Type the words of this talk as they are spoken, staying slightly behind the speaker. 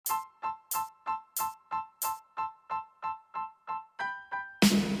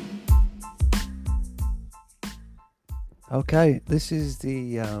Okay, this is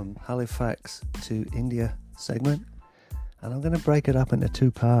the Halifax to India segment, and I'm going to break it up into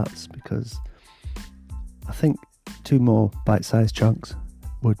two parts because I think two more bite-sized chunks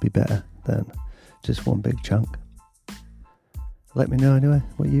would be better than just one big chunk. Let me know anyway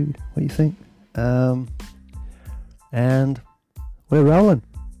what you think. And we're rolling.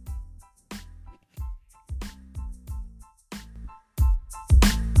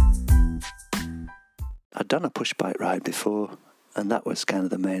 I'd done a push bike ride before, and that was kind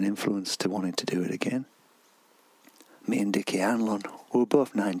of the main influence to wanting to do it again. Me and Dickie Hanlon, we were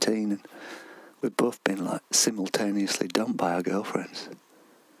both 19, and we'd both been like simultaneously dumped by our girlfriends.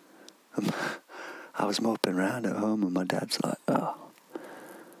 And I was moping around at home, and my dad's like, "Oh,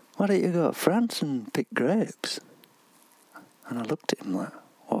 why don't you go to France and pick grapes?" And I looked at him like,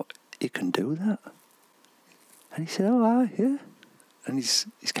 "What, you can do that?" And he said, "Oh, aye, yeah." And he's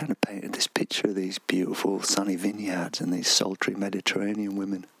kind of painted this picture of these beautiful sunny vineyards and these sultry Mediterranean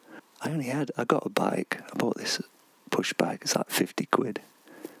women. I got a bike. I bought this push bike. It's like 50 quid.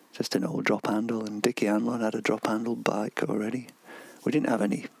 Just an old drop handle. And Dickie Hanlon had a drop handle bike already. We didn't have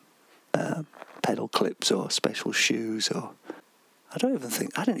any pedal clips or special shoes. I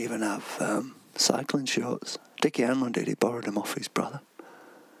didn't even have cycling shorts. Dickie Hanlon did. He borrowed them off his brother.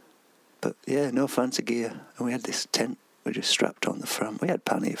 But yeah, no fancy gear. And we had this tent we just strapped on the front. We had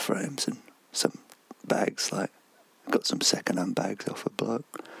pannier frames and some bags, got some second-hand bags off a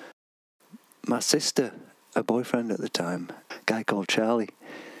bloke. My sister, her boyfriend at the time, a guy called Charlie,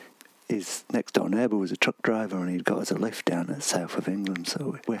 his next-door neighbour was a truck driver, and he'd got us a lift down at the south of England,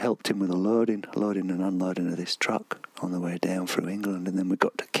 so we helped him with the loading and unloading of this truck on the way down through England, and then we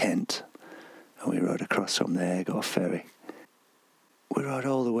got to Kent, and we rode across from there, got a ferry. We rode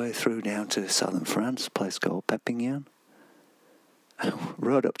all the way through down to southern France, a place called Perpignan.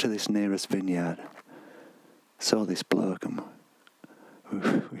 Rode up to this nearest vineyard, saw this bloke, and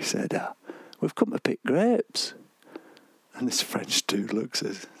we said, "We've come to pick grapes." And this French dude looks at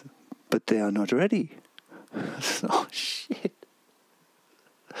us, "But they are not ready." I said, "Oh, shit."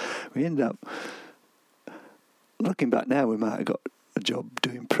 We ended up, looking back now, we might have got a job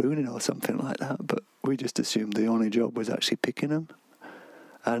doing pruning or something like that, but we just assumed the only job was actually picking them.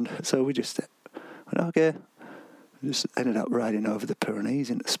 And so we just went, okay. Just ended up riding over the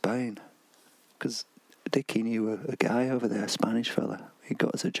Pyrenees into Spain because Dickie knew a guy over there, a Spanish fella. He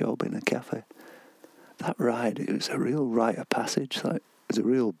got us a job in a cafe. That ride, it was a real rite of passage. It was a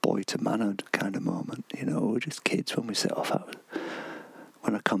real boy to manhood kind of moment. We were just kids when we set off.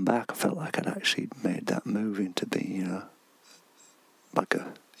 When I come back, I felt like I'd actually made that move into being, like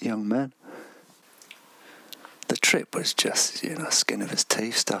a young man. The trip was just, skin of his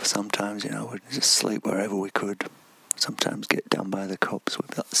teeth stuff sometimes. We'd just sleep wherever we could. Sometimes get down by the cops.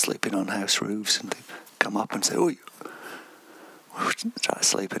 We'd be sleeping on house roofs, and they'd come up and say, "Oh, we'd try to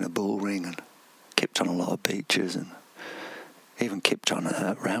sleep in a bull ring," and kept on a lot of beaches, and even kept on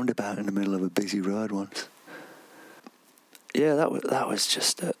a roundabout in the middle of a busy road once. Yeah, that was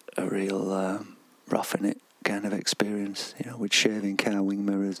just a real roughing it kind of experience. With shaving car wing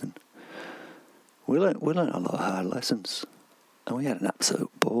mirrors, and we learnt a lot of hard lessons, and we had an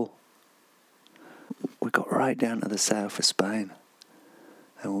absolute ball. We got right down to the south of Spain,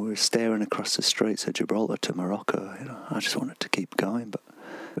 and we were staring across the streets of Gibraltar to Morocco. I just wanted to keep going, but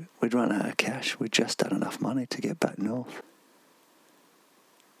we'd run out of cash. We just had enough money to get back north.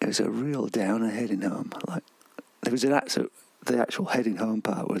 It was a real downer heading home. There was the actual heading home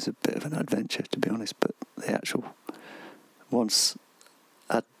part was a bit of an adventure, to be honest, but once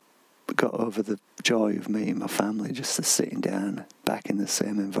I'd got over the joy of meeting my family, just the sitting down back in the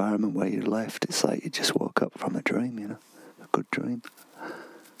same environment where you left, it's like you just woke up from a dream, a good dream.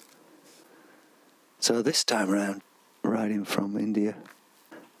 So this time around, riding from India,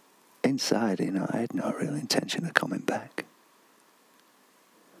 inside, I had no real intention of coming back.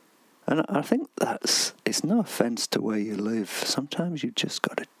 And I think it's no offence to where you live. Sometimes you just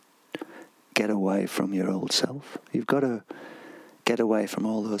got to get away from your old self. You've got to get away from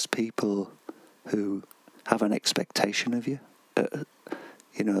all those people who have an expectation of you.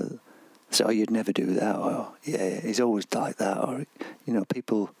 So you'd never do that, or yeah, he's always like that, or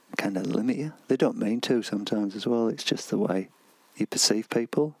people kind of limit you. They don't mean to sometimes as well. It's just the way you perceive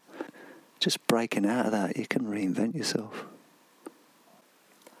people. Just breaking out of that, you can reinvent yourself.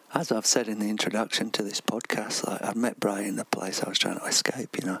 As I've said in the introduction to this podcast, I'd met Brian in the place I was trying to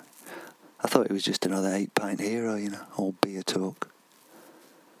escape. I thought he was just another 8-pint hero, all beer talk.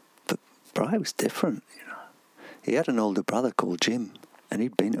 But Brian was different. He had an older brother called Jim, and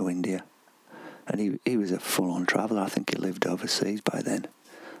he'd been to India. And he was a full-on traveller. I think he lived overseas by then.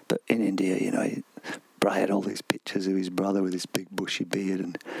 But in India, Brian had all these pictures of his brother with his big bushy beard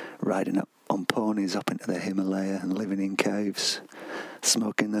and riding up on ponies up into the Himalaya and living in caves,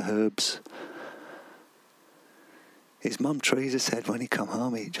 smoking the herbs. His mum Teresa said when he come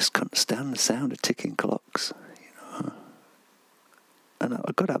home he just couldn't stand the sound of ticking clocks, you know. And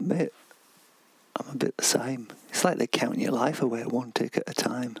I've got to admit, I'm a bit the same. It's like they're counting your life away one tick at a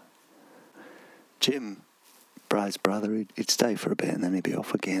time. Jim, Brian's brother, he'd stay for a bit and then he'd be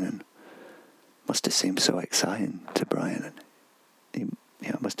off again, and must have seemed so exciting to Brian, and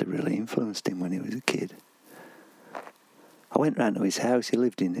he must have really influenced him when he was a kid. I went round to his house. He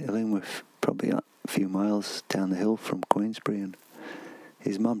lived in Illingworth, probably a few miles down the hill from Queensbury, and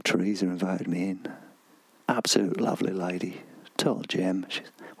his mum Teresa invited me in. Absolute lovely lady, tall gem. She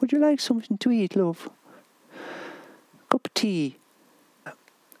said, "Would you like something to eat, love? Cup of tea?"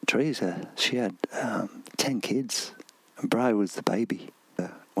 Teresa, she had 10 kids, and Brian was the baby.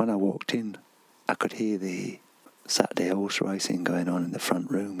 When I walked in, I could hear the Saturday horse racing going on in the front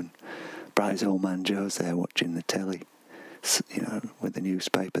room, and Brian's old man Joe's there watching the telly, you know, with the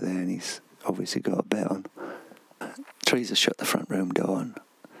newspaper there, and he's obviously got a bet on. Teresa shut the front room door, and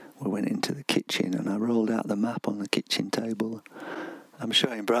we went into the kitchen, and I rolled out the map on the kitchen table. I'm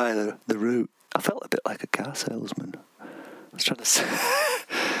showing Brian the route. I felt a bit like a car salesman. I was trying to say,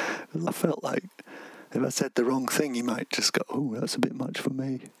 I felt like if I said the wrong thing, he might just go, "Oh, that's a bit much for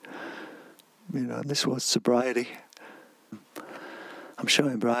me." You know, this was sobriety. I'm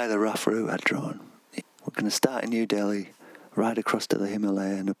showing Brian the rough route I'd drawn. We're going to start in New Delhi, ride across to the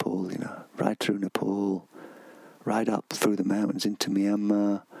Himalaya, Nepal, you know, ride through Nepal, ride up through the mountains into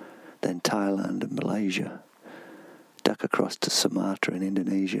Myanmar, then Thailand and Malaysia, duck across to Sumatra in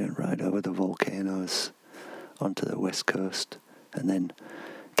Indonesia and ride over the volcanoes onto the west coast, and then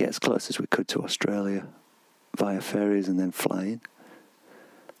get as close as we could to Australia via ferries and then flying.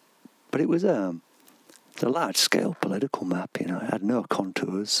 But it was a large-scale political map, you know. It had no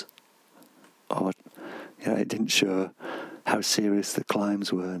contours, or, you know, it didn't show how serious the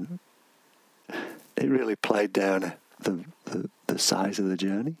climbs were. It really played down the size of the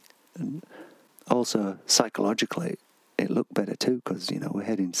journey, and also psychologically, it looked better too because, you know, we're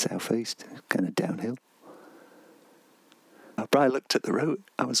heading southeast, kind of downhill. Brian looked at the route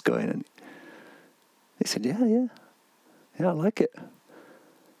I was going, and he said, "Yeah, I like it."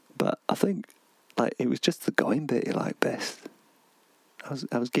 But I think, like, it was just the going bit he liked best.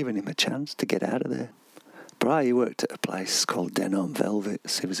 I was giving him a chance to get out of there. Brian, he worked at a place called Denon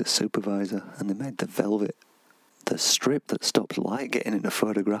Velvets. He was a supervisor, and they made the velvet, the strip that stops light getting into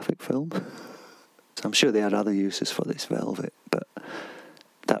photographic film. So I'm sure they had other uses for this velvet, but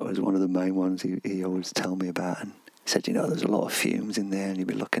that was one of the main ones he always tell me about. And he said, you know, there's a lot of fumes in there, and you'd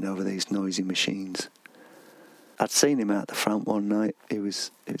be looking over these noisy machines. I'd seen him out the front one night. He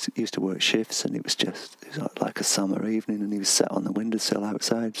used to work shifts, and it was like a summer evening, and he was sat on the windowsill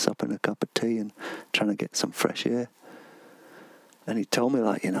outside, supping a cup of tea and trying to get some fresh air. And he told me,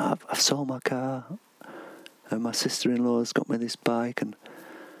 like, you know, I've sold my car, and my sister-in-law's got me this bike, and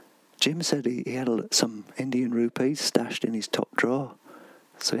Jim said he had some Indian rupees stashed in his top drawer.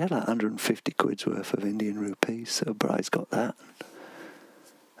 So he had like 150 quid's worth of Indian rupees, so Bride's got that.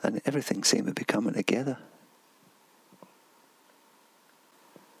 And everything seemed to be coming together.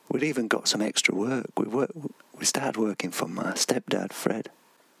 We'd even got some extra work. We started working for my stepdad, Fred.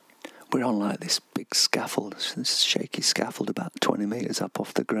 We're on like this big scaffold, this shaky scaffold about 20 metres up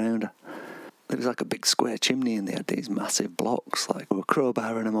off the ground. There was like a big square chimney, and they had these massive blocks. Like, we were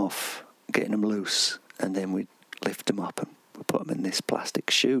crowbarring them off, getting them loose, and then we'd lift them up and we put them in this plastic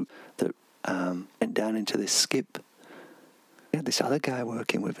chute that went down into this skip. We had this other guy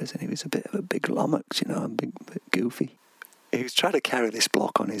working with us, and he was a bit of a big lummox, you know, a bit goofy. He was trying to carry this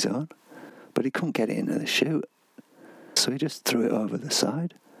block on his own, but he couldn't get it into the chute. So he just threw it over the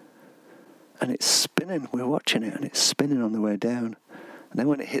side. And it's spinning. We're watching it, and it's spinning on the way down. And then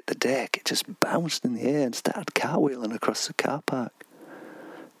when it hit the deck, it just bounced in the air and started cartwheeling across the car park.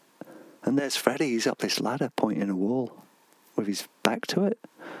 And there's Freddie. He's up this ladder pointing a wall with his back to it.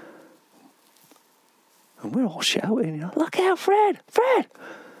 And we're all shouting, you know, "Look out, Fred! Fred!"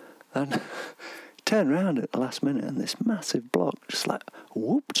 And he turned around at the last minute, and this massive block just like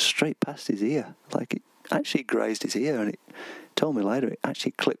whooped straight past his ear. Like, it actually grazed his ear, and it told me later it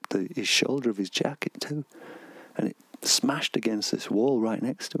actually clipped his shoulder of his jacket too. And it smashed against this wall right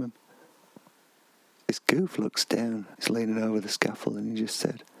next to him. This goof looks down. He's leaning over the scaffold, and he just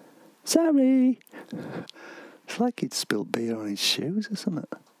said, "Sorry." It's like he'd spilled beer on his shoes or something.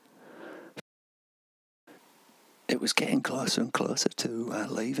 It was getting closer and closer to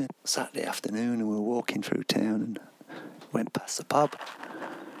leaving Saturday afternoon, and we were walking through town and went past the pub.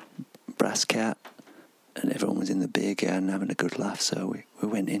 Brass Cat, and everyone was in the beer garden having a good laugh, so we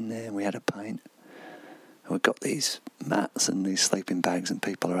went in there and we had a pint. And we got these mats and these sleeping bags, and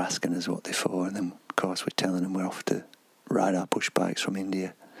people are asking us what they're for, and then, of course, we're telling them we're off to ride our push bikes from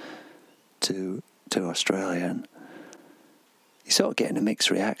India to Australia, and you're sort of getting a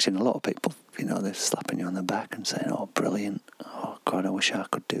mixed reaction. A lot of people, they're slapping you on the back and saying, "Oh, brilliant. Oh, God, I wish I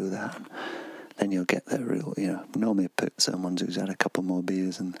could do that." And then you'll get the real, normally someone who's had a couple more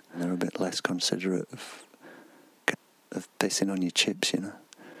beers and they're a bit less considerate of pissing on your chips,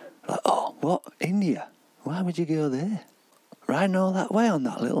 Like, "Oh, what? India? Why would you go there? Riding all that way on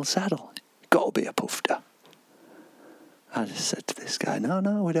that little saddle? You've got to be a pufter." I just said to this guy,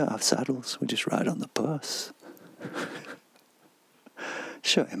 no, we don't have saddles. We just ride on the bus.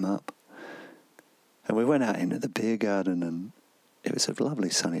 Shut him up. And we went out into the beer garden, and it was a lovely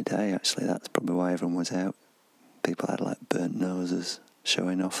sunny day, actually. That's probably why everyone was out. People had, burnt noses,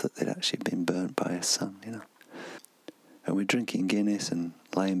 showing off that they'd actually been burnt by a sun, And we're drinking Guinness and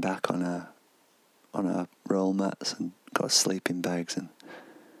laying back on our roll mats and got sleeping bags and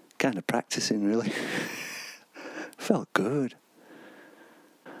kind of practicing, really. Felt good.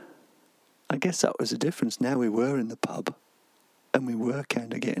 I guess that was the difference. Now we were in the pub and we were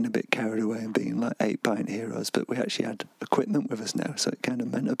kind of getting a bit carried away and being like 8-pint heroes, but we actually had equipment with us now, so it kind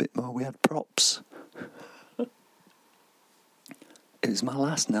of meant a bit more. We had props. It was my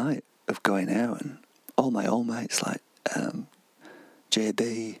last night of going out, and all my old mates like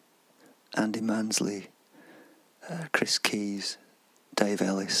JB, Andy Mansley, Chris Keys, Dave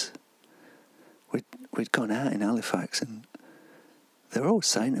Ellis, we'd gone out in Halifax, and they were all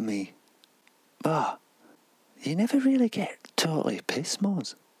saying to me, you never really get totally pissed,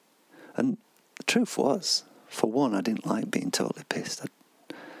 Moz. And the truth was, for one, I didn't like being totally pissed.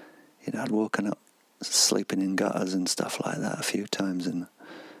 I'd woken up sleeping in gutters and stuff like that a few times and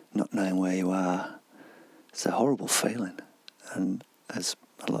not knowing where you are. It's a horrible feeling, and as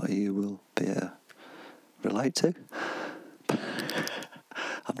a lot of you will be relate to.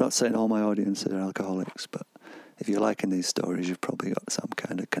 I'm not saying all my audience are alcoholics, but if you're liking these stories, you've probably got some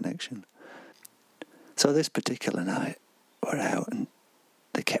kind of connection. So this particular night, we're out and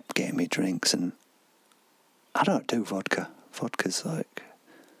they kept getting me drinks, and I don't do vodka. Vodka's like,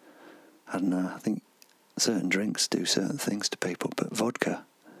 I don't know, I think certain drinks do certain things to people, but vodka,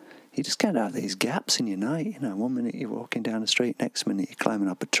 you just kind of have these gaps in your night. 1 minute you're walking down the street, next minute you're climbing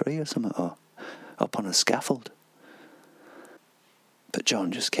up a tree or something, or up on a scaffold. But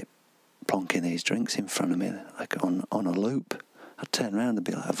John just kept plonking these drinks in front of me, like on a loop. I'd turn around, there'd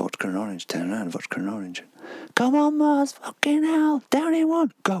be like a vodka and orange, turn around, vodka and orange. Come on, Mars, fucking hell, down in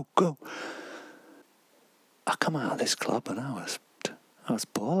one, go. I come out of this club and I was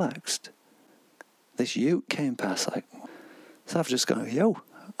bollocks. This ute came past, so I've just gone, yo,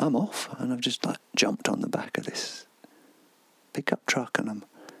 I'm off, and I've just jumped on the back of this pickup truck, and I'm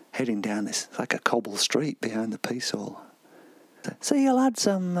heading down this, like a cobble street behind the Peace Hall. See you lads,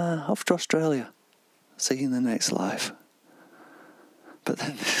 I'm off to Australia. See you in the next life. But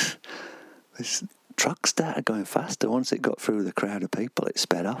then this truck started going faster. Once it got through the crowd of people, it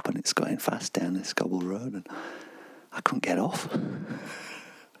sped up and it's going fast down this cobble road, and I couldn't get off.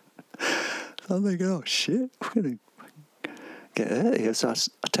 So I'm thinking, oh shit, we're going to get hurt here. So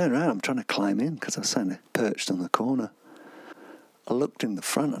I turn around, I'm trying to climb in because I was kind of perched on the corner. I looked in the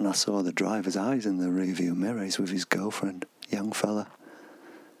front and I saw the driver's eyes in the rearview mirror. He's with his girlfriend, young fella.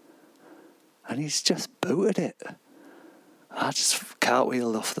 And he's just booted it. I just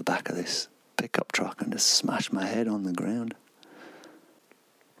cartwheeled off the back of this pickup truck and just smashed my head on the ground.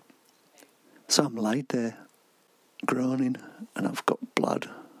 So I'm laid there, groaning, and I've got blood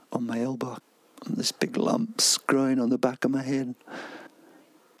on my elbow. And this big lump's growing on the back of my head.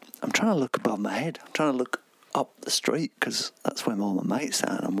 I'm trying to look above my head. I'm trying to look up the street because that's where all my mates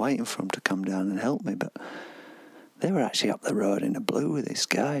are, and I'm waiting for them to come down and help me. But they were actually up the road in the blue with this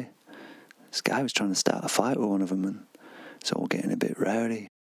guy. This guy was trying to start a fight with one of them, and it's all getting a bit rowdy.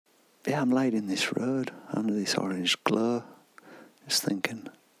 Yeah, I'm laid in this road under this orange glow, just thinking,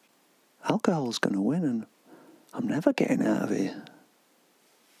 alcohol's going to win, and I'm never getting out of here.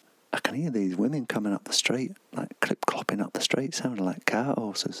 I can hear these women coming up the street, like clip-clopping up the street, sounding like cart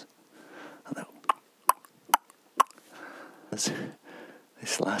horses. And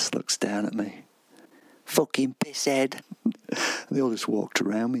this lass looks down at me. Fucking pisshead. They all just walked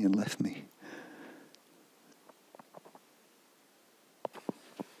around me and left me.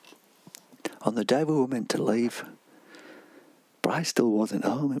 On the day we were meant to leave, Bryce still wasn't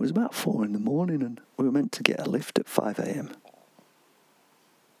home. It was about 4 a.m, and we were meant to get a lift at 5 a.m.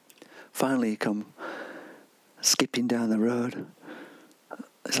 Finally, he come skipping down the road.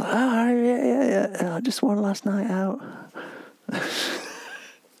 It's like, oh, yeah, I just won last night out.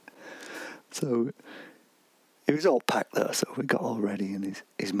 So it was all packed though, so we got all ready, and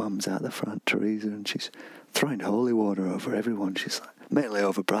his mum's out the front, Teresa, and she's throwing holy water over everyone. She's like, mainly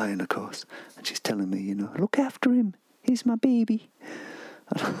over Brian, of course, and she's telling me, you know, look after him. He's my baby.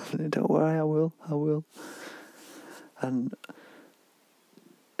 Don't worry, I will. And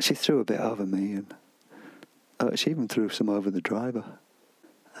she threw a bit over me, and she even threw some over the driver.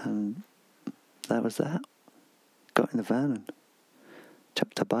 And that was that. Got in the van and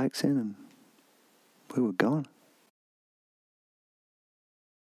chucked our bikes in, and we were gone.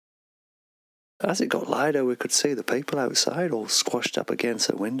 As it got lighter, we could see the people outside all squashed up against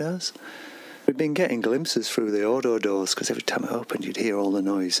the windows. We'd been getting glimpses through the auto doors, because every time it opened you'd hear all the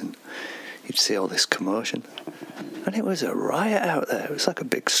noise and you'd see all this commotion. And it was a riot out there. It was like a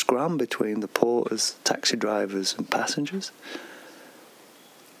big scrum between the porters, taxi drivers and passengers.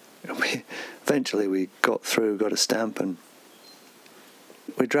 Eventually we got through, got a stamp, and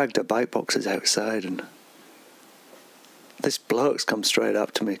we dragged our bike boxes outside, and this bloke's come straight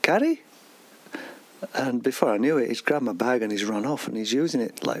up to me, "Caddy?" And before I knew it, he's grabbed my bag and he's run off, and he's using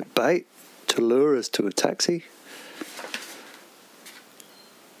it like bait to lure us to a taxi.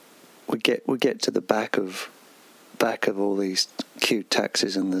 We get to the back of all these cute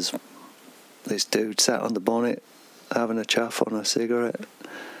taxis, and there's this dude sat on the bonnet having a chaff on a cigarette.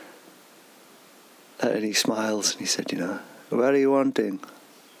 And he smiles and he said, you know, "What are you wanting?"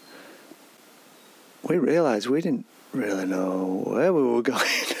 We realised we didn't really know where we were going.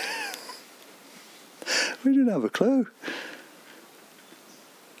 We didn't have a clue.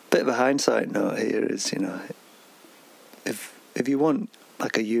 Bit of a hindsight note here is, you know, if you want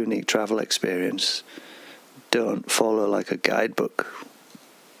like a unique travel experience, don't follow like a guidebook,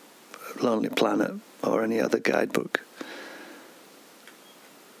 Lonely Planet or any other guidebook,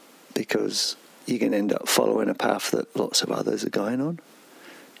 because you can end up following a path that lots of others are going on.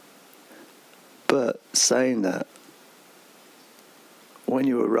 But saying that, when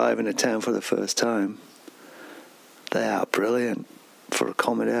you arrive in a town for the first time, they are brilliant for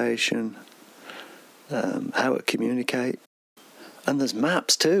accommodation, how to communicate. And there's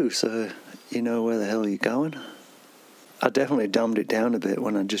maps too, so you know where the hell you're going. I definitely dumbed it down a bit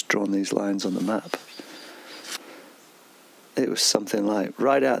when I'd just drawn these lines on the map. It was something like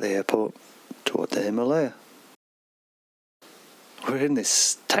right out the airport toward the Himalaya. We're in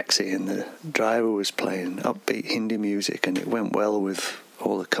this taxi and the driver was playing upbeat Hindi music, and it went well with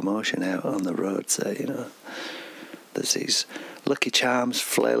all the commotion out on the roads there, you know. There's these Lucky Charms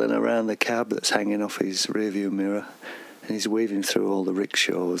flailing around the cab that's hanging off his rearview mirror, and he's weaving through all the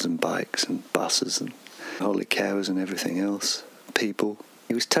rickshaws and bikes and buses and holy cows and everything else, people.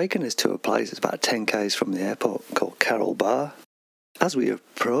 He was taking us to a place that's about 10 k's from the airport called Carroll Bar. As we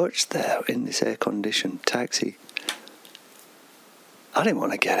approached there in this air-conditioned taxi, I didn't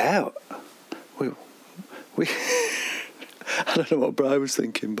want to get out. We I don't know what Brian was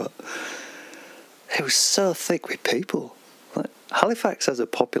thinking, but it was so thick with people. Like, Halifax has a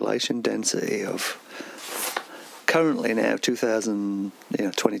population density of, currently now,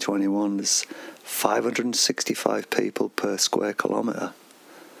 2021, there's 565 people per square kilometre.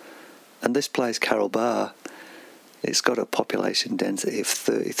 And this place, Carroll Bar, it's got a population density of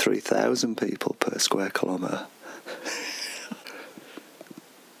 33,000 people per square kilometre.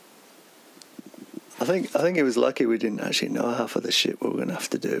 I think it was lucky we didn't actually know half of the shit we were going to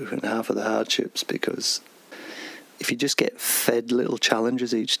have to do and half of the hardships, because if you just get fed little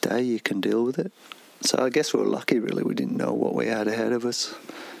challenges each day, you can deal with it. So I guess we were lucky, really. We didn't know what we had ahead of us.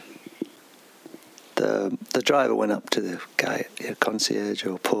 The driver went up to the guy, concierge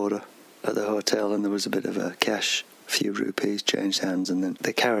or porter at the hotel, and there was a bit of a cash, a few rupees changed hands, and then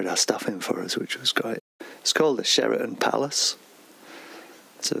they carried our stuff in for us, which was great. It's called the Sheraton Palace.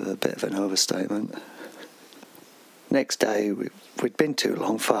 It's a bit of an overstatement. Next day, we'd been too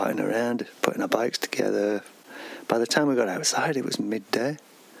long farting around, putting our bikes together. By the time we got outside, it was midday.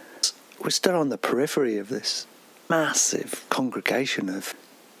 We stood on the periphery of this massive congregation of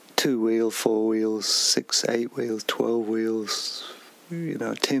 2-wheel, 4 wheels, 6, 8 wheels, 12 wheels, you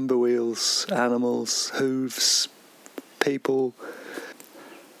know, timber wheels, animals, hooves, people.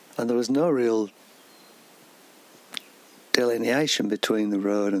 And there was no real delineation between the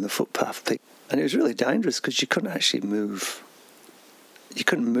road and the footpath. And it was really dangerous because you couldn't actually move. You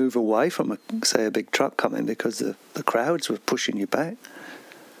couldn't move away from, say, a big truck coming, because the crowds were pushing you back.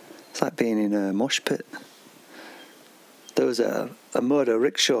 It's like being in a mosh pit. There was a motor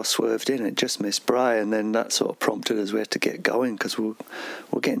rickshaw swerved in, it just missed Brian, and then that sort of prompted us, we had to get going because we're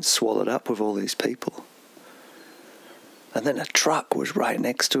getting swallowed up with all these people. And then a truck was right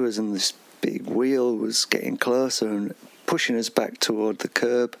next to us, and this big wheel was getting closer and pushing us back toward the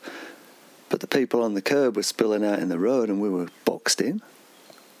curb. But the people on the curb were spilling out in the road, and we were boxed in.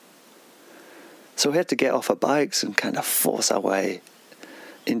 So we had to get off our bikes and kind of force our way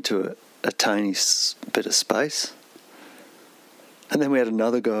into a tiny bit of space. And then we had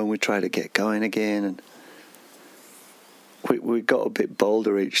another go, and we tried to get going again, and we got a bit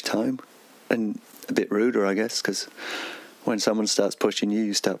bolder each time, and a bit ruder, I guess, because when someone starts pushing you,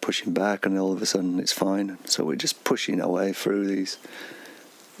 you start pushing back, and all of a sudden it's fine. So we're just pushing our way through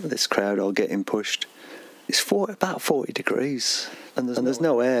this crowd, all getting pushed. It's about 40 degrees, and there's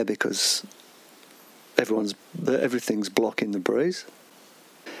no air because everything's blocking the breeze.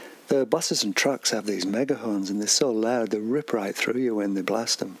 The buses and trucks have these megaphones, and they're so loud they rip right through you when they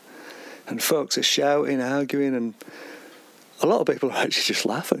blast them. And folks are shouting, arguing, and a lot of people are actually just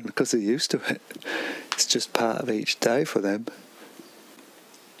laughing because they're used to it. It's just part of each day for them.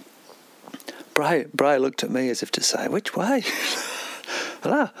 Bri looked at me as if to say, which way?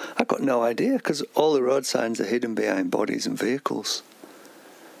 Well, I got no idea, because all the road signs are hidden behind bodies and vehicles.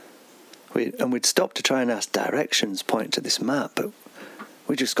 We'd stopped to try and ask directions, point to this map, but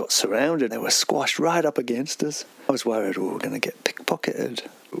we just got surrounded. They were squashed right up against us. I was worried we were going to get pickpocketed,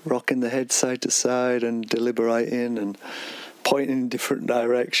 rocking the head side to side and deliberating and pointing in different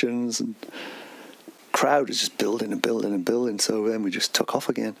directions. And crowd was just building and building and building, so then we just took off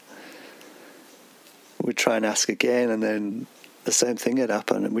again. We'd try and ask again, and then the same thing had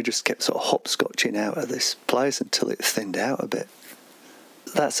happened, and we just kept sort of hopscotching out of this place until it thinned out a bit.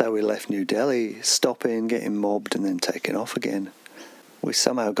 That's how we left New Delhi, stopping, getting mobbed, and then taking off again. We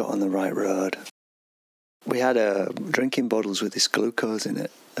somehow got on the right road. We had drinking bottles with this glucose in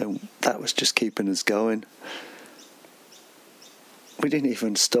it, and that was just keeping us going. We didn't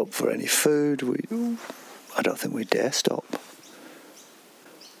even stop for any food. I don't think we dare stop.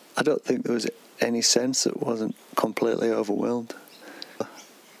 I don't think there was any sense that wasn't completely overwhelmed.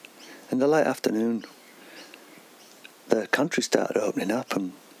 In the late afternoon, the country started opening up,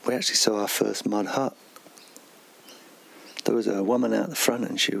 and we actually saw our first mud hut. There was a woman out the front,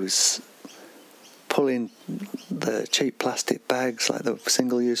 and she was pulling the cheap plastic bags, like the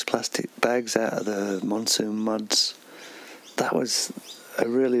single-use plastic bags, out of the monsoon muds. That was a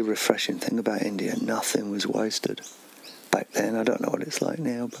really refreshing thing about India. Nothing was wasted back then. I don't know what it's like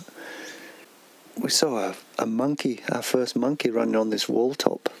now, but we saw a monkey, our first monkey, running on this wall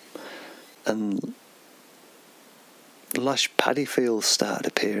top, and lush paddy fields started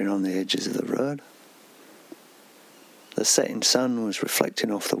appearing on the edges of the road. The setting sun was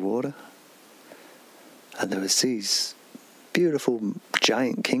reflecting off the water, and there was these beautiful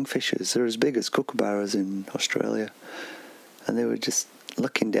giant kingfishers. They're as big as kookaburras in Australia, and they were just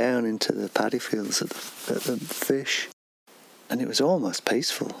looking down into the paddy fields at the fish, and it was almost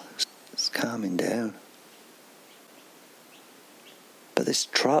peaceful. It was calming down. But this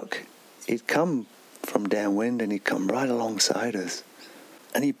truck, he'd come from downwind, and he'd come right alongside us,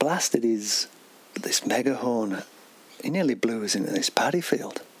 and he blasted this megahorn. He nearly blew us into this paddy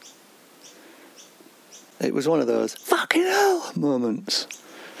field. It was one of those fucking hell moments,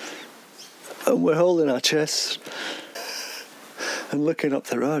 and we're holding our chests and looking up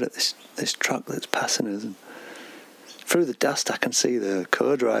the road at this truck that's passing us, and through the dust I can see the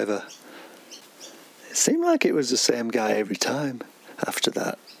co-driver. It seemed like it was the same guy every time after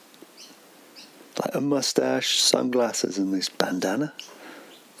that. Like a moustache, sunglasses, and this bandana,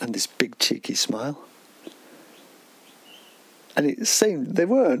 and this big cheeky smile. And it seemed they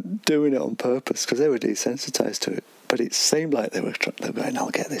weren't doing it on purpose because they were desensitised to it, but it seemed like they were going, I'll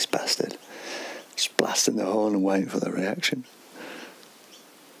get this bastard. Just blasting the horn and waiting for the reaction.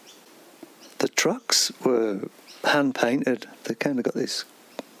 The trucks were hand-painted. They kind of got this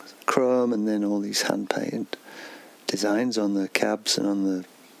chrome and then all these hand-painted designs on the cabs and on the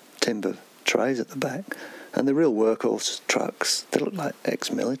timber trays at the back. And the real workhorse trucks, they looked like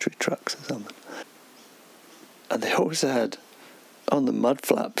ex-military trucks or something. And they always had, on the mud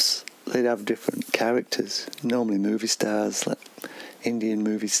flaps, they'd have different characters, normally movie stars, like Indian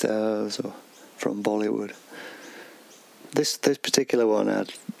movie stars or from Bollywood. This particular one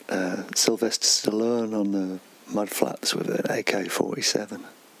had Sylvester Stallone on the mud flaps with an AK-47.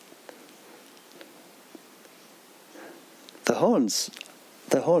 The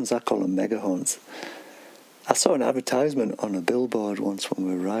horns, I call them mega horns. I saw an advertisement on a billboard once when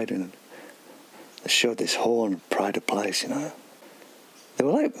we were riding, and they showed this horn, pride of place, you know. They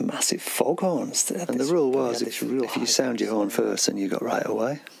were like massive foghorns. And the rule was, if you sound your horn first, then you got right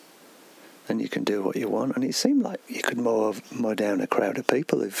away. And you can do what you want. And it seemed like you could mow down a crowd of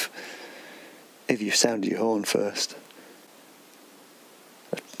people if you sounded your horn first.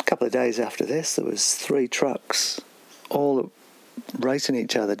 couple of days after this, there was 3 trucks all racing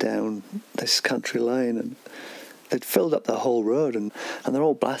each other down this country lane, and they'd filled up the whole road, and they're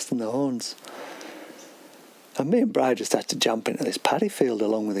all blasting the horns. And me and Brad just had to jump into this paddy field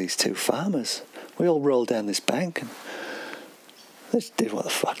along with these 2 farmers. We all rolled down this bank, and they just did what the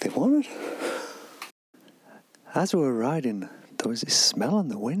fuck they wanted. As we were riding, there was this smell on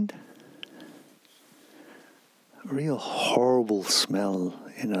the wind. A real horrible smell,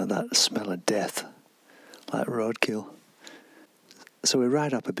 that smell of death, like roadkill. So we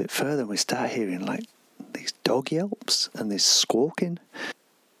ride up a bit further and we start hearing like these dog yelps and this squawking.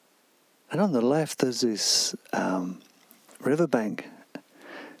 And on the left there's this riverbank,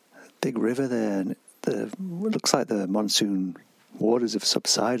 big river there, and it looks like the monsoon waters have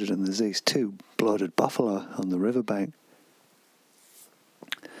subsided, and there's these 2 bloated buffalo on the riverbank.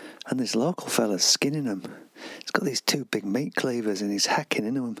 And this local fella's skinning them. He's got these 2 big meat cleavers and he's hacking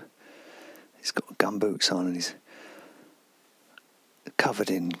into them. He's got gumboots on and he's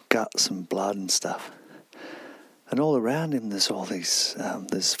covered in guts and blood and stuff. And all around him there's all these,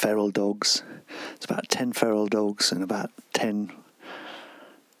 there's feral dogs. It's about 10 feral dogs and about 10,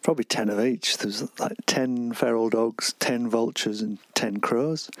 probably 10 of each. There's like 10 feral dogs, 10 vultures and 10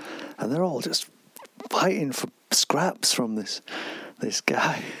 crows. And they're all just fighting for scraps from this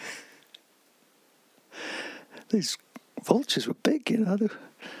guy. These vultures were big, They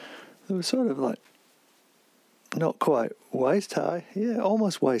were sort of like not quite waist high. Yeah,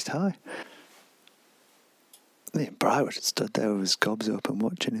 almost waist high. Me and Brian stood there with his gobs open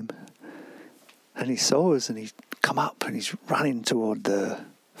watching him. And he saw us and he come up and he's running toward the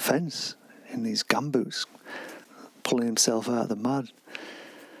fence in these gumboots, pulling himself out of the mud.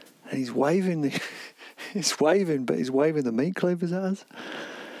 And he's waving but he's waving the meat cleavers at us.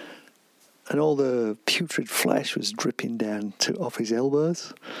 And all the putrid flesh was dripping down off his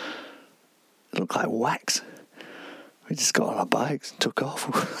elbows. It looked like wax. We just got on our bikes and took off.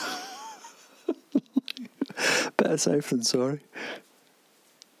 Better safe than sorry.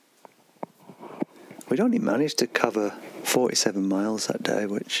 We'd only managed to cover 47 miles that day,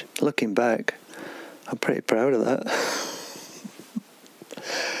 which, looking back, I'm pretty proud of that.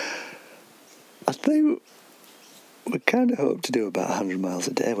 I think we kind of hoped to do about 100 miles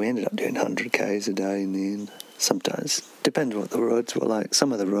a day. We ended up doing 100 k's a day in the end. Sometimes, depending on what the roads were like.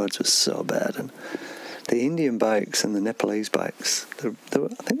 Some of the roads were so bad, and the Indian bikes and the Nepalese bikes, I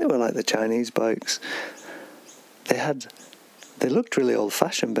think they were like the Chinese bikes. They looked really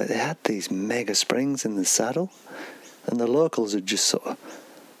old-fashioned, but they had these mega springs in the saddle, and the locals would just sort of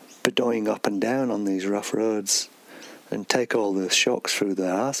bedoing up and down on these rough roads and take all the shocks through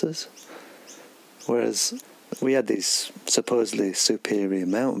their arses. Whereas we had these supposedly superior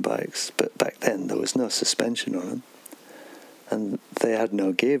mountain bikes, but back then there was no suspension on them, and they had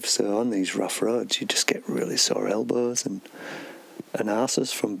no give, so on these rough roads you just get really sore elbows and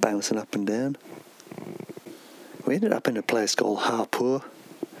arses from bouncing up and down. We ended up in a place called Harpur.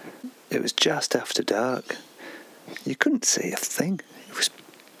 It was just after dark. You couldn't see a thing. It was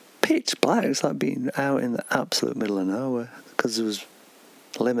pitch black. It was like being out in the absolute middle of nowhere, because there was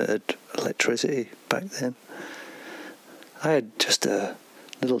limited electricity back then. I had just a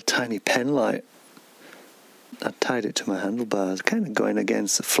little tiny pen light. I tied it to my handlebars, kind of going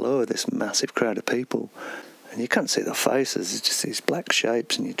against the flow of this massive crowd of people. And you can't see their faces. It's just these black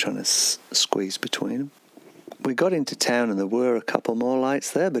shapes and you're trying to squeeze between them. We got into town and there were a couple more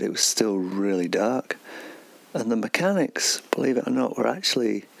lights there, but it was still really dark. And the mechanics, believe it or not,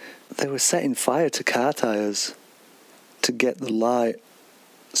 they were setting fire to car tyres to get the light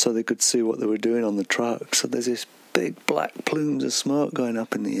so they could see what they were doing on the truck. So there's this big black plumes of smoke going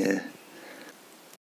up in the air.